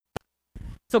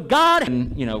So God,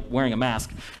 and wearing a mask.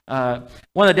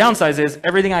 One of the downsides is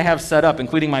everything I have set up,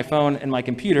 including my phone and my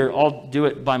computer, I'll do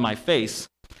it by my face,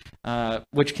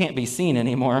 which can't be seen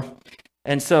anymore.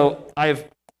 And so I've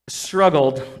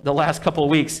struggled the last couple of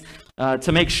weeks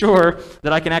to make sure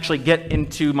that I can actually get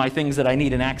into my things that I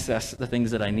need and access the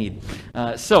things that I need.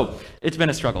 So it's been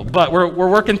a struggle, but we're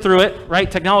working through it,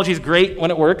 right? Technology is great when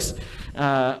it works,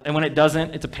 and when it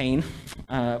doesn't, it's a pain,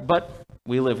 but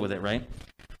we live with it, right?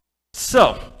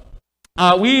 So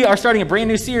we are starting a brand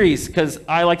new series because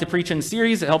I like to preach in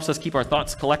series. It helps us keep our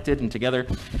thoughts collected and together.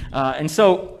 And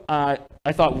so I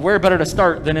thought, where better to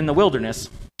start than in the wilderness?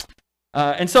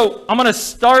 And so I'm going to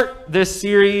start this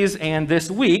series and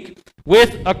this week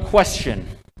with a question,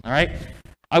 all right?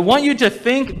 I want you to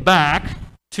think back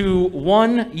to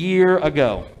 1 year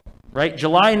ago, right?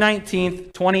 July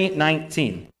 19th,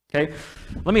 2019, okay?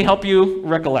 Let me help you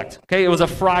recollect, okay? It was a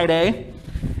Friday.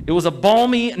 It was a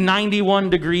balmy 91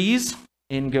 degrees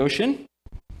in Goshen.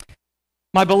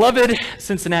 My beloved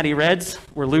Cincinnati Reds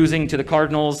were losing to the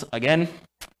Cardinals again.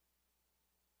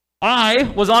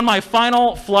 I was on my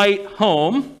final flight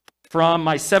home from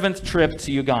my 7th trip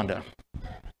to Uganda.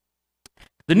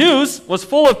 The news was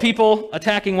full of people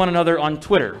attacking one another on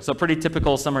Twitter, so pretty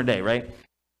typical summer day, right?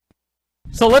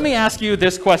 So let me ask you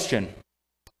this question.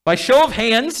 By show of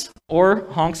hands, or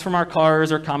honks from our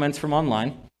cars or comments from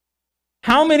online,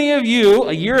 how many of you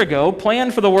a year ago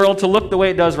planned for the world to look the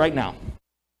way it does right now?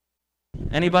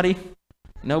 Anybody?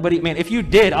 Nobody? Man, if you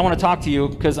did, I want to talk to you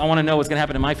because I want to know what's going to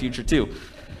happen in my future too.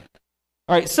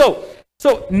 All right, so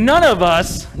none of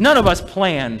us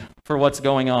planned for what's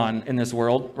going on in this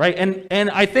world, right?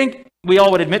 And I think we all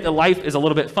would admit that life is a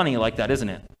little bit funny like that, isn't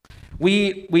it?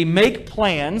 We make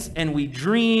plans and we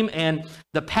dream, and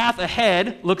the path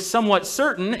ahead looks somewhat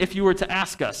certain if you were to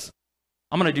ask us,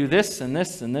 I'm going to do this and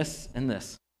this and this and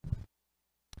this.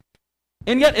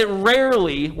 And yet it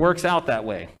rarely works out that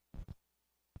way.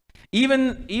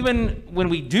 Even when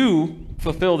we do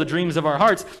fulfill the dreams of our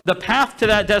hearts, the path to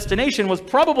that destination was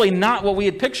probably not what we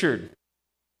had pictured.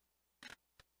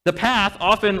 The path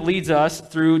often leads us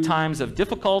through times of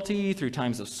difficulty, through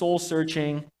times of soul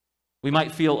searching. We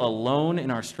might feel alone in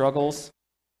our struggles.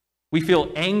 We feel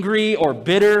angry or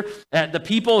bitter at the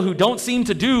people who don't seem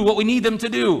to do what we need them to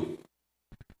do.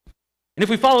 And if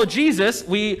we follow Jesus,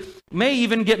 we may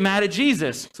even get mad at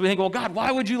Jesus. So we think, well, God, why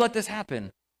would you let this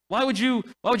happen? Why would you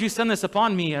send this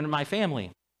upon me and my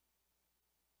family?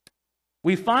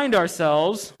 We find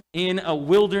ourselves in a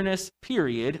wilderness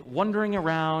period, wandering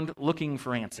around looking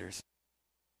for answers.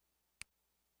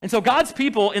 And so God's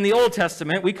people in the Old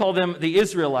Testament, we call them the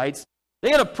Israelites,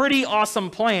 they had a pretty awesome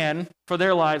plan for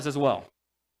their lives as well.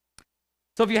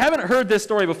 So if you haven't heard this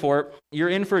story before, you're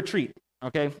in for a treat,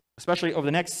 okay? Especially over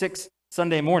the next 6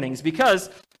 Sunday mornings, because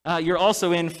you're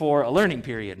also in for a learning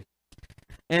period.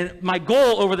 And my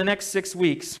goal over the next 6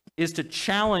 weeks is to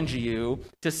challenge you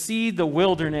to see the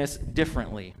wilderness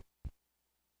differently.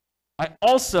 I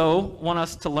also want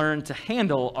us to learn to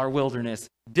handle our wilderness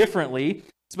differently,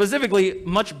 specifically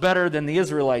much better than the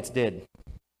Israelites did.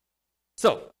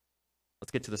 So,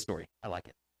 let's get to the story. I like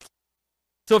it.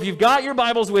 So if you've got your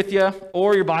Bibles with you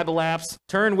or your Bible apps,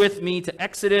 turn with me to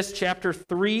Exodus chapter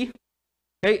 3.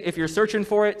 Okay, if you're searching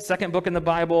for it, second book in the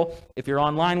Bible. If you're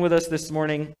online with us this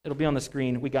morning, it'll be on the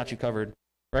screen. We got you covered.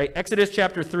 Right? Exodus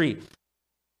chapter 3.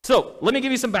 So, let me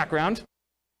give you some background.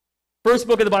 First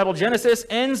book of the Bible, Genesis,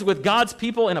 ends with God's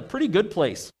people in a pretty good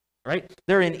place. Right?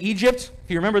 They're in Egypt.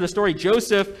 If you remember the story,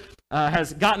 Joseph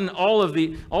has gotten all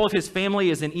of his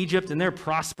family is in Egypt, and they're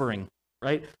prospering.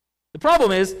 Right? The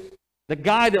problem is, the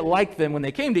guy that liked them when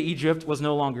they came to Egypt was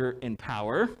no longer in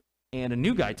power, and a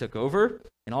new guy took over,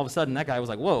 and all of a sudden that guy was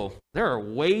like, whoa, there are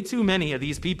way too many of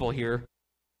these people here.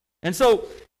 And so,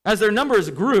 as their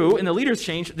numbers grew and the leaders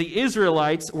changed, the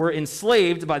Israelites were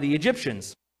enslaved by the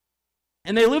Egyptians.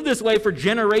 And they lived this way for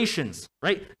generations,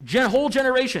 right? Whole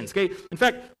generations, okay? In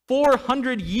fact,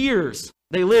 400 years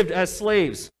they lived as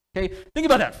slaves, okay? Think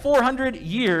about that, 400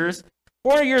 years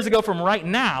ago from right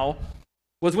now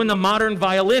was when the modern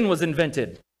violin was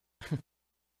invented.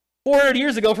 400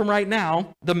 years ago from right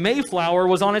now, the Mayflower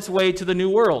was on its way to the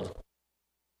New World.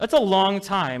 That's a long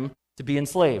time to be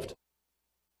enslaved.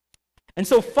 And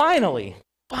so finally,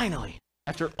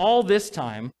 after all this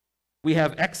time, we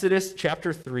have Exodus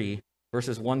chapter 3,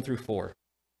 verses 1 through 4.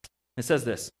 It says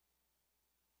this: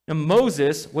 Now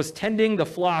Moses was tending the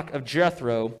flock of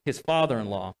Jethro, his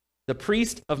father-in-law, the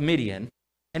priest of Midian,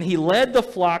 and he led the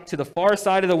flock to the far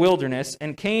side of the wilderness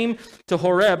and came to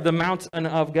Horeb, the mountain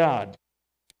of God.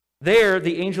 There,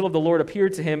 the angel of the Lord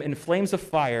appeared to him in flames of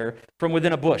fire from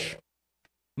within a bush.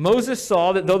 Moses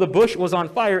saw that though the bush was on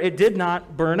fire, it did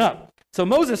not burn up. So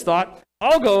Moses thought,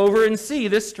 I'll go over and see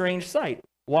this strange sight,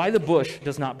 why the bush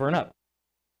does not burn up.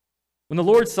 When the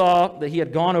Lord saw that he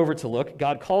had gone over to look,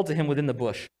 God called to him within the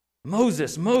bush,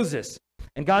 Moses, Moses.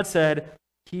 And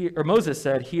Moses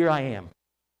said, here I am.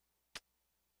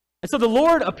 And so the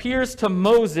Lord appears to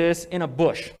Moses in a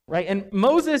bush, right? And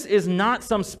Moses is not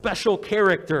some special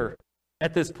character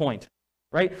at this point,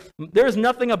 right? There's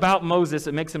nothing about Moses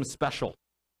that makes him special.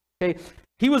 Okay?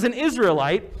 He was an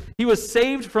Israelite. He was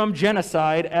saved from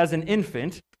genocide as an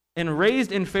infant and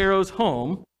raised in Pharaoh's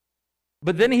home.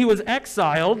 But then he was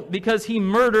exiled because he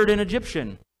murdered an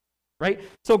Egyptian, right?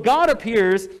 So God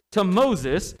appears to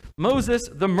Moses, Moses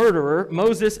the murderer,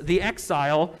 Moses the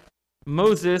exile,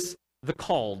 Moses the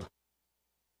called.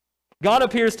 God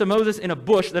appears to Moses in a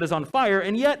bush that is on fire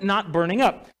and yet not burning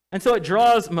up. And so it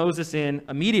draws Moses in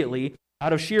immediately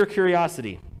out of sheer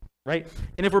curiosity, right?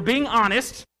 And if we're being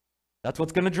honest, that's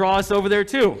what's going to draw us over there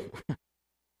too.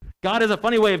 God has a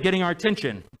funny way of getting our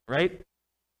attention, right?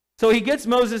 So he gets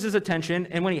Moses' attention,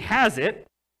 and when he has it,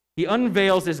 he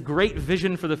unveils this great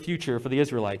vision for the future for the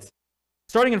Israelites.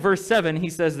 Starting in verse 7, he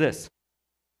says this,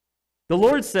 the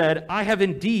Lord said, I have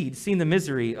indeed seen the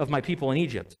misery of my people in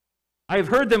Egypt. I have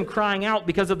heard them crying out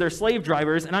because of their slave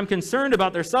drivers, and I'm concerned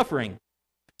about their suffering.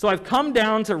 So I've come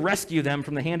down to rescue them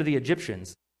from the hand of the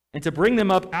Egyptians, and to bring them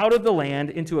up out of the land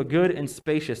into a good and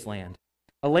spacious land,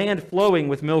 a land flowing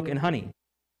with milk and honey,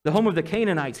 the home of the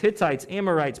Canaanites, Hittites,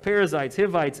 Amorites, Perizzites,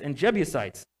 Hivites, and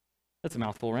Jebusites. That's a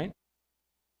mouthful, right?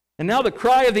 And now the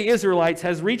cry of the Israelites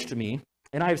has reached me,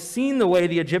 and I have seen the way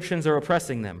the Egyptians are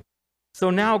oppressing them. So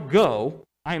now go,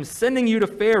 I am sending you to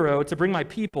Pharaoh to bring my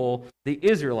people, the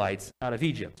Israelites, out of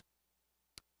Egypt.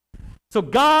 So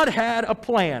God had a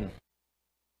plan.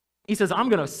 He says, I'm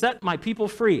going to set my people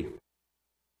free.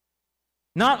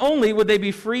 Not only would they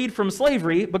be freed from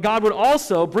slavery, but God would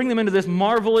also bring them into this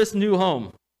marvelous new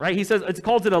home, right? He says, it's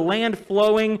called it a land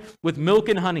flowing with milk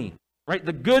and honey, right?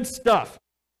 The good stuff.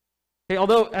 Okay,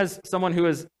 although as someone who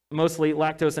is mostly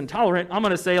lactose intolerant, I'm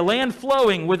going to say a land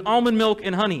flowing with almond milk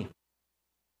and honey.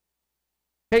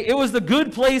 Okay, it was the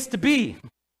good place to be.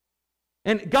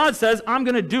 And God says, I'm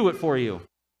going to do it for you.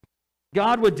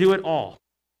 God would do it all.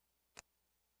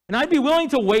 And I'd be willing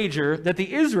to wager that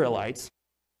the Israelites,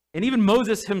 and even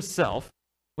Moses himself,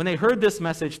 when they heard this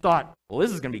message, thought, well,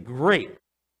 this is going to be great.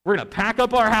 We're going to pack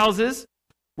up our houses.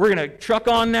 We're going to truck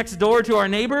on next door to our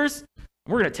neighbors.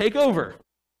 And we're going to take over.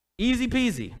 Easy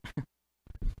peasy.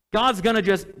 God's going to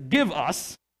just give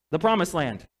us the promised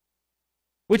land.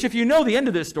 Which, if you know the end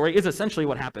of this story, is essentially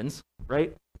what happens,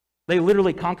 right? They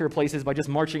literally conquer places by just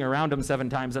marching around them 7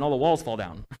 times and all the walls fall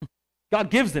down. God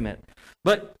gives them it.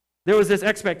 But there was this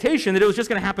expectation that it was just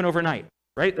going to happen overnight,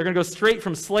 right? They're going to go straight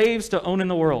from slaves to owning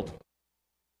the world.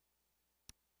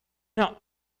 Now,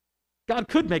 God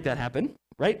could make that happen,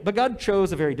 right? But God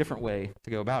chose a very different way to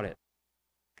go about it.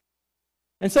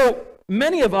 And so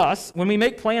many of us, when we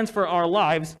make plans for our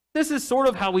lives, this is sort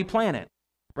of how we plan it,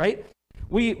 right?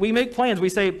 We make plans. We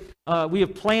say, we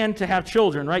have planned to have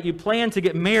children, right? You plan to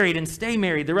get married and stay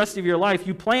married the rest of your life.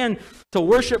 You plan to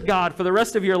worship God for the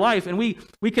rest of your life. And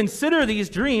we consider these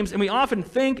dreams, and we often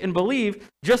think and believe,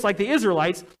 just like the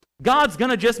Israelites, God's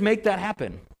going to just make that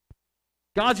happen.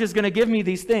 God's just going to give me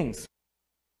these things.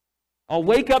 I'll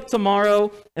wake up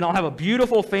tomorrow, and I'll have a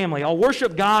beautiful family. I'll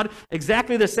worship God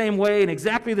exactly the same way in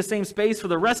exactly the same space for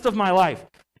the rest of my life.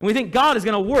 And we think God is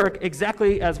going to work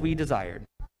exactly as we desired.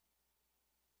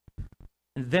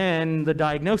 And then the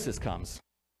diagnosis comes.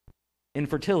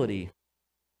 Infertility,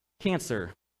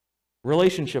 cancer,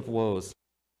 relationship woes,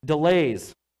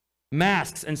 delays,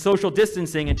 masks and social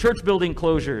distancing and church building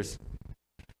closures.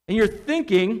 And you're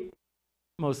thinking,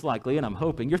 most likely, and I'm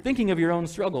hoping, you're thinking of your own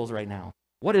struggles right now.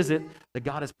 What is it that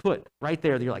God has put right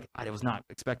there that you're like, I was not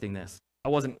expecting this. I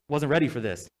wasn't ready for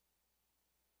this.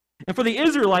 And for the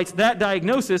Israelites, that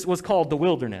diagnosis was called the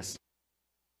wilderness.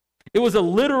 It was a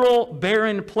literal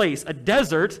barren place, a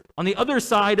desert on the other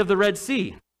side of the Red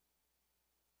Sea.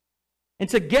 And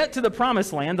to get to the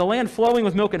promised land, the land flowing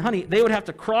with milk and honey, they would have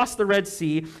to cross the Red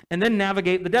Sea and then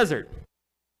navigate the desert.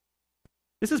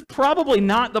 This is probably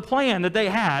not the plan that they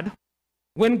had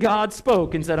when God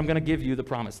spoke and said, I'm going to give you the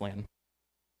promised land.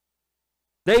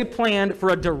 They planned for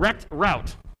a direct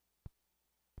route,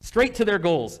 straight to their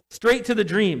goals, straight to the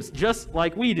dreams, just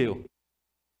like we do.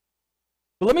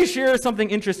 But let me share something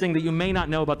interesting that you may not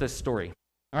know about this story.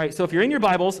 All right, so if you're in your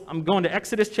Bibles, I'm going to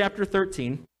Exodus chapter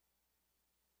 13.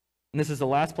 And this is the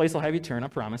last place I'll have you turn, I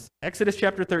promise. Exodus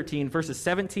chapter 13, verses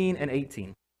 17 and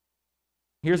 18.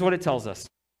 Here's what it tells us.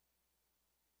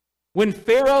 When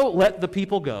Pharaoh let the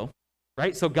people go,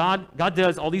 right? So God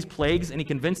does all these plagues, and he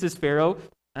convinces Pharaoh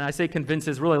and I say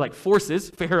convinces, really like forces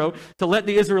Pharaoh to let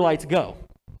the Israelites go.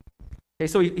 Okay,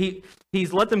 so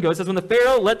he's let them go. It says, when the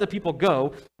Pharaoh let the people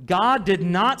go, God did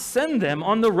not send them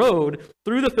on the road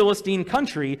through the Philistine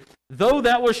country, though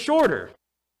that was shorter.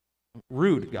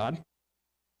 Rude, God.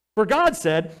 For God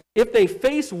said, if they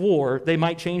face war, they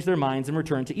might change their minds and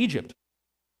return to Egypt.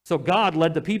 So God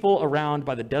led the people around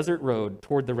by the desert road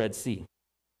toward the Red Sea.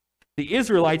 The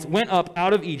Israelites went up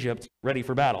out of Egypt ready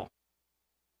for battle.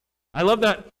 I love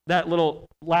that little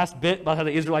last bit about how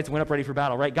the Israelites went up ready for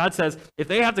battle, right? God says, if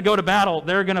they have to go to battle,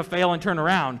 they're going to fail and turn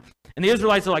around. And the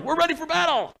Israelites are like, we're ready for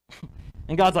battle.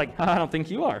 And God's like, I don't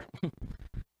think you are.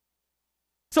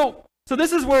 So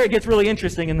this is where it gets really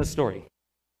interesting in the story.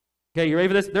 Okay, you ready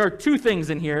for this? There are two things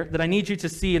in here that I need you to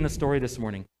see in the story this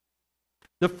morning.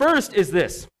 The first is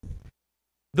this.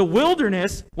 The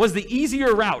wilderness was the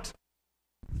easier route.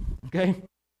 Okay?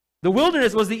 The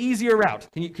wilderness was the easier route.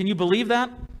 Can you believe that?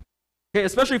 Okay,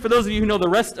 especially for those of you who know the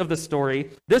rest of the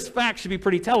story, this fact should be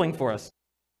pretty telling for us.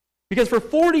 Because for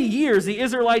 40 years, the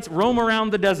Israelites roam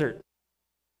around the desert.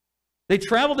 They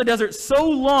traveled the desert so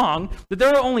long that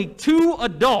there are only 2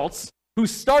 adults who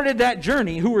started that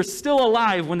journey who were still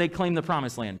alive when they claimed the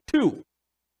promised land. 2.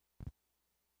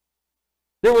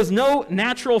 There was no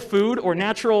natural food or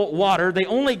natural water. They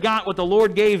only got what the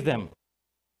Lord gave them.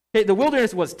 Okay, the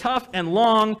wilderness was tough and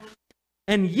long,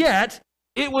 and yet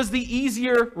it was the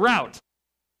easier route.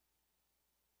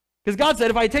 Because God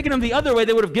said if I had taken them the other way,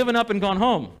 they would have given up and gone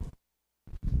home.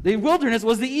 The wilderness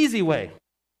was the easy way.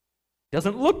 It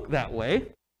doesn't look that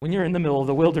way when you're in the middle of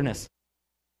the wilderness.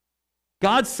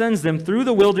 God sends them through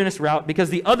the wilderness route because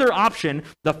the other option,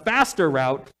 the faster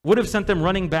route, would have sent them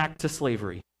running back to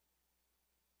slavery.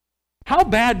 How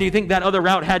bad do you think that other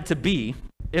route had to be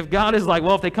if God is like,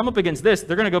 well, if they come up against this,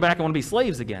 they're going to go back and want to be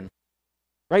slaves again?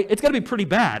 Right? It's got to be pretty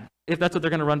bad if that's what they're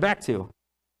going to run back to.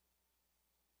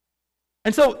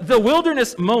 And so the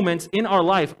wilderness moments in our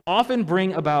life often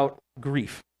bring about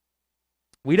grief.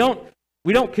 We don't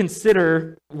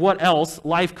consider what else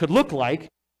life could look like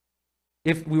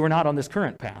if we were not on this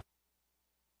current path.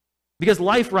 Because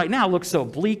life right now looks so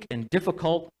bleak and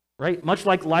difficult, right? Much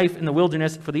like life in the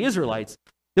wilderness for the Israelites,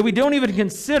 that we don't even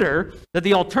consider that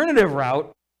the alternative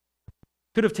route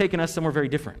could have taken us somewhere very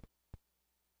different.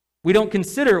 We don't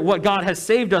consider what God has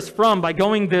saved us from by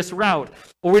going this route,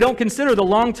 or we don't consider the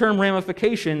long-term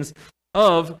ramifications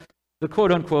of the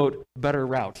quote-unquote better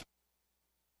route.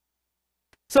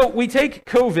 So we take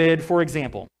COVID, for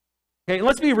example. Okay,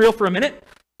 let's be real for a minute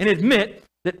and admit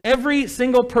that every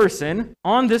single person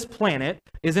on this planet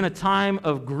is in a time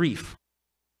of grief.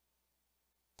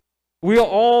 We'll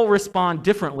all respond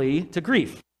differently to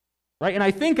grief, right? And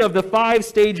I think of the 5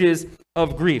 stages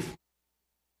of grief.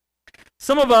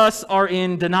 Some of us are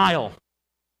in denial,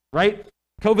 right?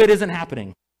 COVID isn't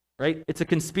happening, right? It's a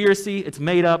conspiracy, it's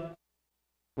made up,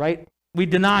 right? We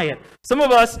deny it. Some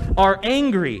of us are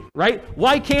angry, right?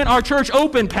 Why can't our church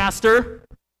open, Pastor?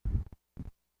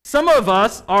 Some of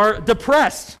us are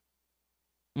depressed.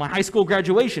 My high school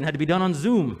graduation had to be done on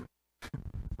Zoom,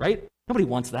 right? Nobody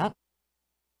wants that.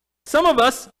 Some of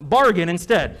us bargain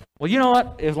instead. Well, you know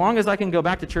what? As long as I can go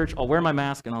back to church, I'll wear my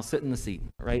mask and I'll sit in the seat,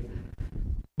 right?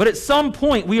 But at some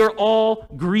point, we are all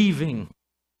grieving.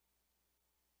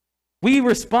 We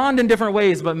respond in different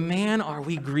ways, but man, are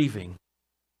we grieving.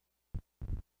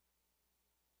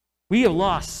 We have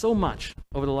lost so much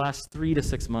over the last 3 to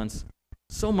 6 months.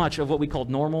 So much of what we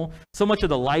called normal, so much of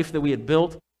the life that we had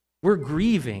built. We're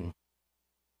grieving.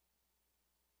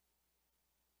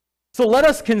 So let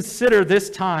us consider this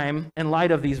time in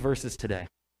light of these verses today.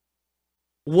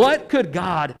 What could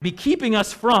God be keeping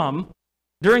us from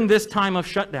during this time of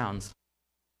shutdowns?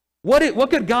 What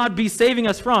could God be saving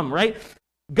us from, right?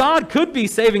 God could be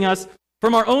saving us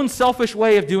from our own selfish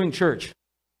way of doing church,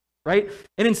 right?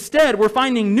 And instead, we're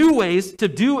finding new ways to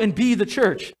do and be the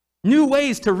church, new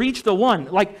ways to reach the one.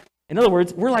 Like, in other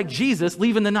words, we're like Jesus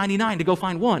leaving the 99 to go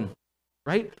find one,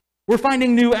 right? We're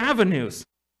finding new avenues.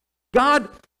 God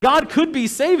could be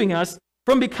saving us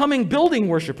from becoming building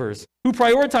worshipers who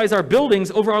prioritize our buildings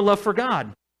over our love for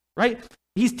God, right?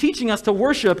 He's teaching us to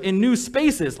worship in new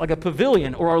spaces like a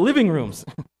pavilion or our living rooms.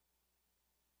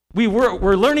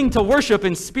 We're learning to worship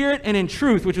in spirit and in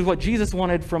truth, which is what Jesus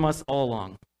wanted from us all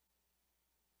along.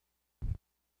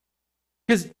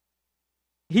 Because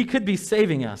he could be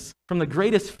saving us from the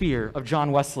greatest fear of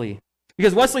John Wesley.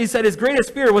 Because Wesley said his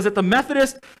greatest fear was that the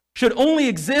Methodist should only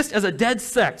exist as a dead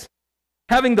sect,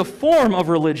 having the form of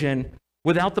religion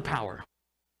without the power.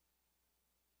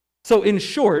 So in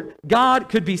short, God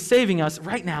could be saving us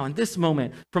right now in this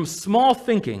moment from small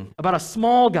thinking about a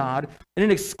small God and an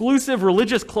exclusive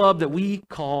religious club that we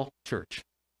call church.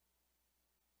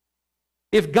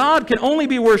 If God can only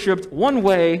be worshiped one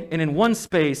way and in one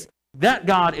space, that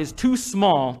God is too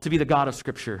small to be the God of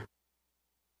Scripture.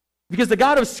 Because the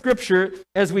God of Scripture,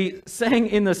 as we sang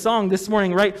in the song this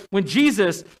morning, right, when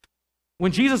Jesus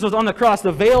was on the cross,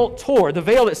 the veil tore, the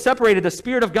veil that separated the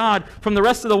Spirit of God from the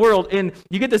rest of the world, and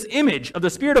you get this image of the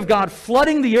Spirit of God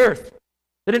flooding the earth,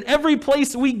 that in every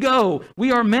place we go,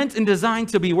 we are meant and designed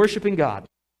to be worshiping God.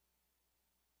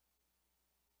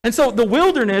 And so the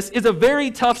wilderness is a very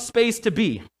tough space to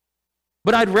be.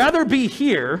 But I'd rather be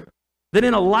here than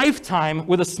in a lifetime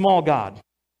with a small God.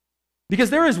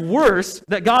 Because there is worse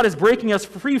that God is breaking us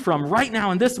free from right now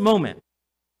in this moment.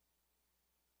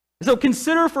 So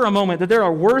consider for a moment that there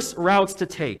are worse routes to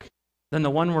take than the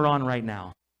one we're on right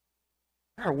now.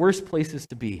 There are worse places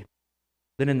to be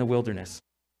than in the wilderness.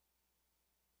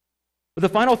 But the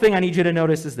final thing I need you to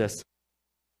notice is this.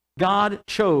 God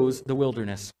chose the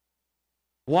wilderness.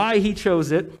 Why he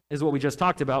chose it is what we just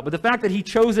talked about, but the fact that he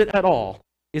chose it at all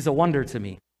is a wonder to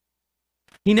me.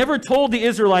 He never told the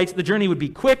Israelites the journey would be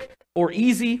quick or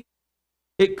easy.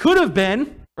 It could have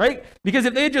been, right? Because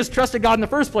if they had just trusted God in the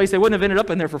first place, they wouldn't have ended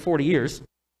up in there for 40 years.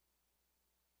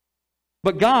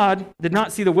 But God did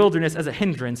not see the wilderness as a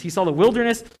hindrance. He saw the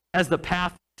wilderness as the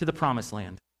path to the promised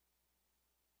land.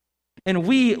 And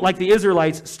we, like the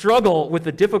Israelites, struggle with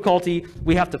the difficulty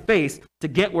we have to face to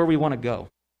get where we want to go.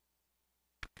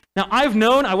 Now, I've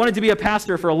known I wanted to be a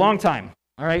pastor for a long time,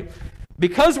 all right?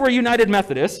 Because we're United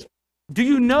Methodists, do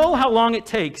you know how long it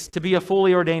takes to be a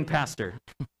fully ordained pastor?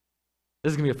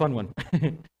 This is going to be a fun one.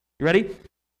 You ready?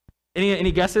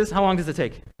 Any guesses? How long does it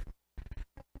take?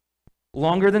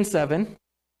 Longer than 7,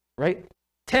 right?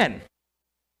 10.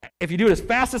 If you do it as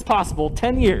fast as possible,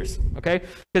 10 years, okay?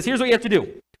 Because here's what you have to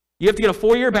do. You have to get a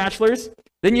 4-year bachelor's,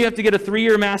 then you have to get a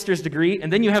 3-year master's degree,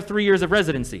 and then you have 3 years of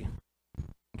residency.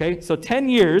 Okay, so 10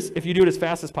 years if you do it as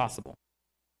fast as possible.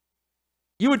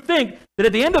 You would think that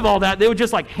at the end of all that, they would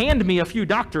just like hand me a few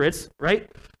doctorates, right?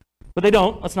 But they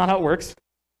don't. That's not how it works.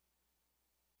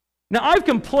 Now, I've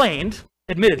complained,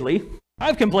 admittedly,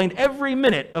 I've complained every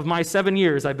minute of my 7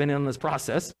 years I've been in this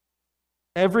process.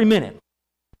 Every minute.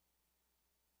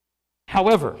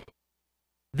 However,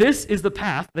 this is the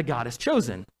path that God has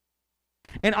chosen.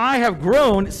 And I have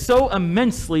grown so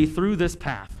immensely through this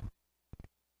path.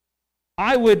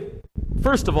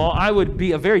 First of all, I would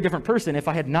be a very different person if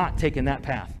I had not taken that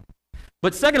path.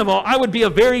 But second of all, I would be a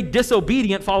very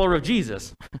disobedient follower of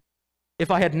Jesus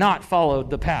if I had not followed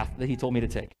the path that he told me to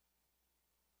take.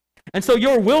 And so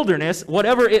your wilderness,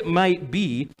 whatever it might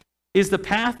be, is the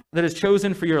path that is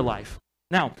chosen for your life.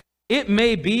 Now, it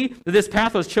may be that this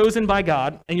path was chosen by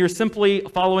God and you're simply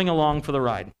following along for the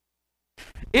ride.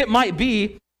 It might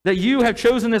be that you have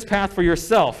chosen this path for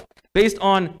yourself based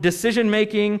on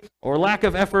decision-making or lack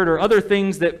of effort or other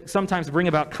things that sometimes bring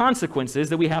about consequences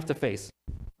that we have to face.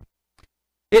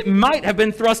 It might have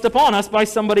been thrust upon us by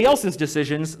somebody else's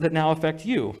decisions that now affect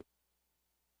you,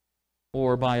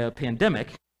 or by a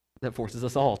pandemic that forces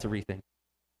us all to rethink.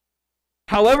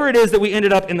 However it is that we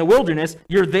ended up in the wilderness,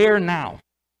 you're there now,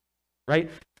 right?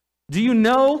 Do you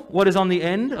know what is on the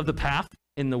end of the path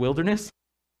in the wilderness?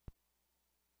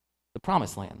 The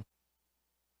promised land.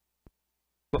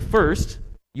 But first,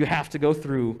 you have to go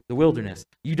through the wilderness.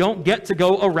 You don't get to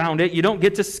go around it. You don't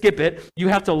get to skip it. You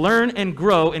have to learn and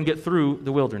grow and get through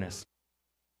the wilderness.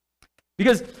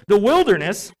 Because the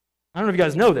wilderness, I don't know if you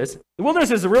guys know this, the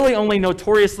wilderness is really only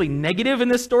notoriously negative in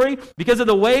this story because of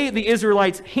the way the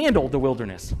Israelites handled the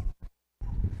wilderness.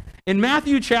 In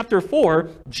Matthew chapter 4,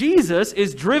 Jesus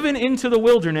is driven into the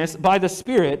wilderness by the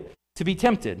Spirit to be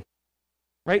tempted.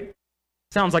 Right?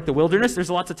 Sounds like the wilderness. There's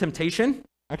lots of temptation.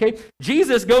 Okay?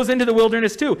 Jesus goes into the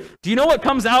wilderness too. Do you know what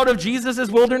comes out of Jesus'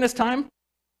 wilderness time?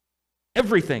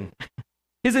 Everything.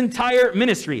 His entire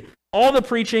ministry. All the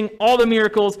preaching, all the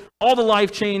miracles, all the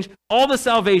life change, all the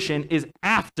salvation is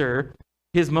after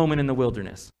his moment in the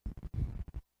wilderness.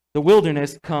 The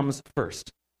wilderness comes first.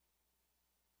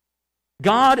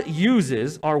 God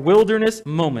uses our wilderness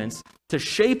moments to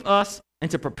shape us and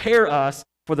to prepare us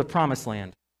for the promised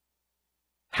land.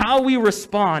 How we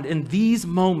respond in these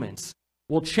moments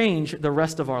will change the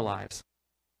rest of our lives.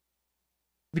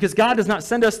 Because God does not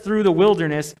send us through the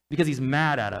wilderness because he's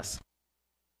mad at us.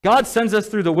 God sends us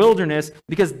through the wilderness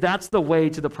because that's the way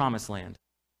to the promised land.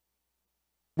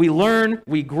 We learn,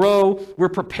 we grow, we're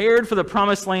prepared for the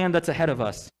promised land that's ahead of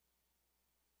us.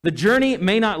 The journey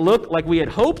may not look like we had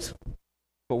hoped,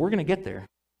 but we're going to get there.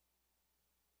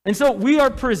 And so we are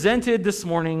presented this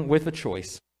morning with a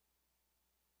choice.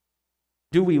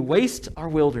 Do we waste our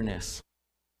wilderness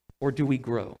or do we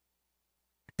grow?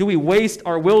 Do we waste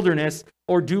our wilderness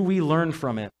or do we learn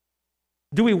from it?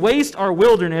 Do we waste our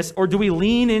wilderness, or do we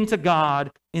lean into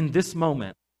God in this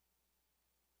moment?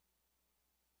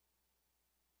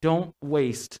 Don't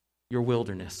waste your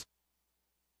wilderness.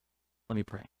 Let me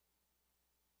pray.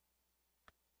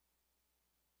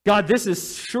 God, this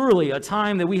is surely a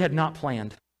time that we had not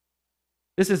planned.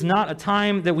 This is not a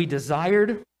time that we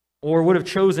desired or would have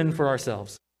chosen for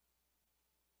ourselves.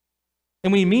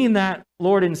 And we mean that,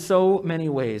 Lord, in so many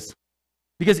ways.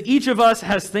 Because each of us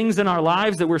has things in our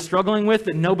lives that we're struggling with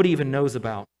that nobody even knows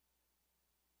about.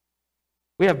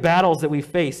 We have battles that we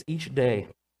face each day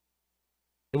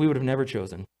that we would have never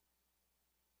chosen.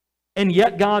 And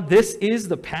yet, God, this is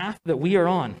the path that we are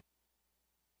on.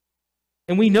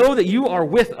 And we know that you are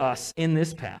with us in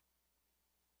this path.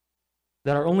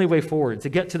 That our only way forward to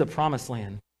get to the promised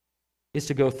land is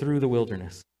to go through the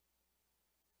wilderness.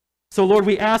 So, Lord,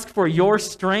 we ask for your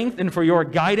strength and for your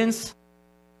guidance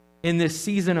in this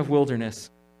season of wilderness.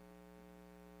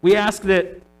 We ask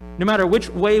that no matter which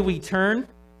way we turn,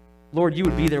 Lord, you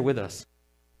would be there with us.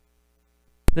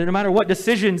 That no matter what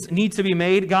decisions need to be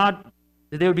made, God,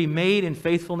 that they would be made in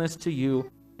faithfulness to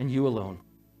you and you alone.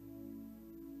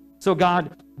 So,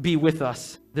 God, be with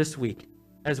us this week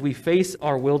as we face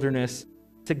our wilderness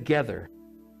together.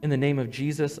 In the name of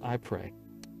Jesus, I pray.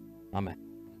 Amen.